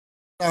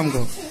हमको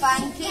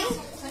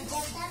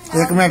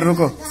एक मिनट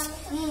रुको।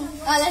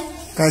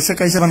 कैसे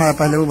कैसे बनाया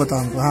पहले वो बताओ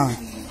हमको। हाँ,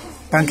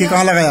 पंखी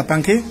कहाँ लगाया?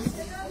 पंखी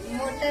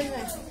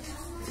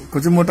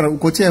कुछ मोटर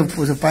कुछ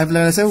पाइप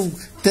लगाने से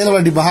तेल वाला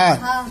डिब्बा है।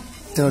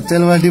 तो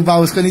तेल वाला डिब्बा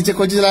उसके नीचे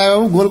कोई चीज लगाया?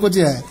 वो गोल कोची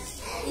है?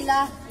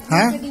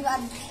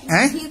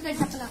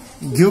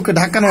 घी के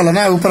ढक्कन वाला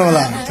ना, ऊपर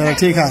वाला। चलो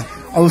ठीक है।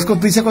 और उसको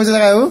पीछे कोई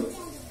लगाया?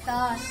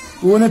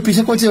 वो ने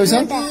पीछे कोई चीज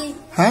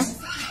है?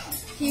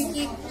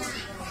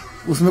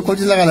 उसमें कोई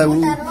चीज लगा है?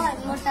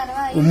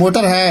 वो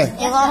मोटर है।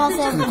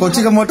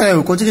 कोची का मोटर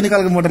है? कोची के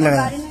निकाल के मोटर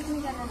लगाया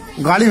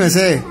गाड़ी में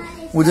से?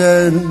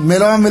 मुझे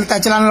मेला में मिलता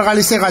है चलाने वाला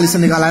गाड़ी से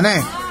निकाला है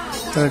ना।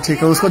 चलो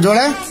ठीक है, उसको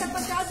जोड़े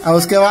और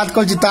उसके बाद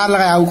कोई तार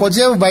लगाया। वो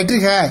कोची वो बैटरी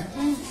है,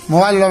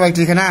 मोबाइल वाला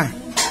बैटरी है ना।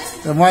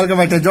 तो मोबाइल का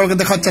बैटरी जोड़ के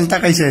देखो चलता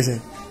कैसे ऐसे।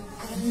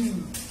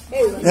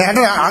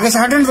 हटो आगे से,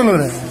 हटो तो लोग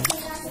रहे।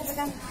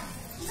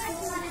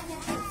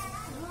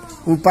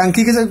 वो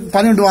पंखी के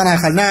पानी में डुबाना है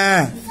खाली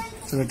ना।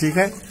 चलो ठीक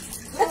है,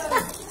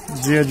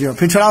 जियो जियो।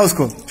 फिर छोड़ा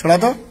उसको, छोड़ा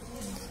तो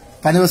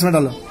पानी उसमें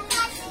डालो,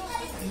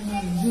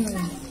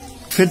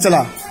 फिर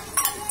चला।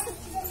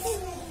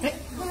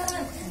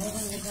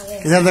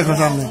 इधर देखो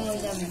सामने।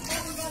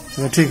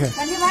 चलो ठीक है।